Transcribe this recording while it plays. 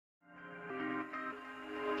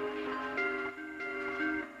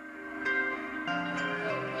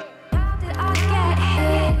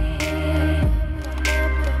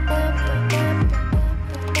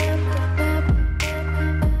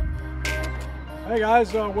Hey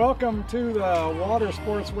guys, welcome to the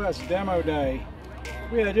Watersports West demo day.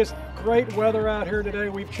 We had just great weather out here today.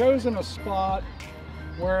 We've chosen a spot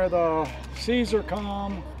where the seas are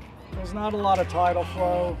calm. There's not a lot of tidal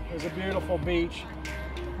flow. There's a beautiful beach.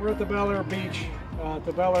 We're at the Bel Air Beach, at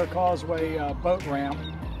the Bel Air Causeway boat ramp,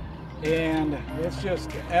 and it's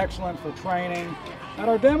just excellent for training. At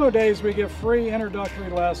our demo days, we give free introductory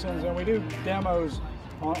lessons, and we do demos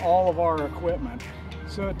on all of our equipment.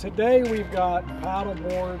 So today we've got paddle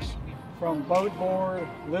boards from Boat Board,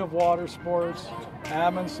 Live Watersports,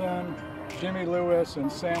 Amundsen, Jimmy Lewis,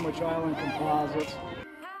 and Sandwich Island Composites.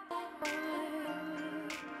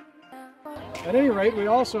 At any rate, we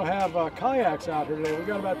also have kayaks out here today. We've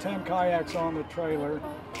got about 10 kayaks on the trailer.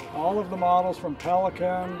 All of the models from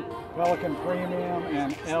Pelican, Pelican Premium,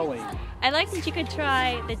 and Ellie. I like that you could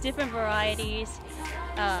try the different varieties.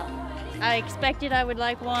 I expected I would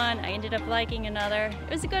like one, I ended up liking another.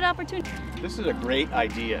 It was a good opportunity. This is a great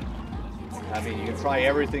idea. I mean, you can try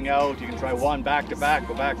everything out. You can try one back to back,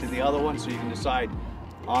 go back to the other one, so you can decide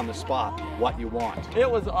on the spot what you want.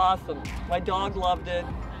 It was awesome. My dog loved it.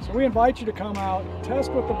 So we invite you to come out,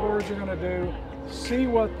 test what the boards are going to do, see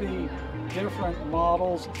what the different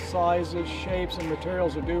models, sizes, shapes, and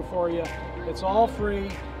materials will do for you. It's all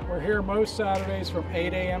free. We're here most Saturdays from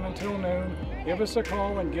 8 a.m. until noon. Give us a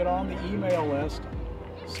call and get on the email list.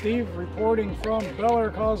 Steve reporting from Bel Air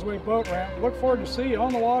Causeway Boat Ramp. Look forward to see you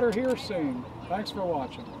on the water here soon. Thanks for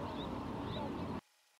watching.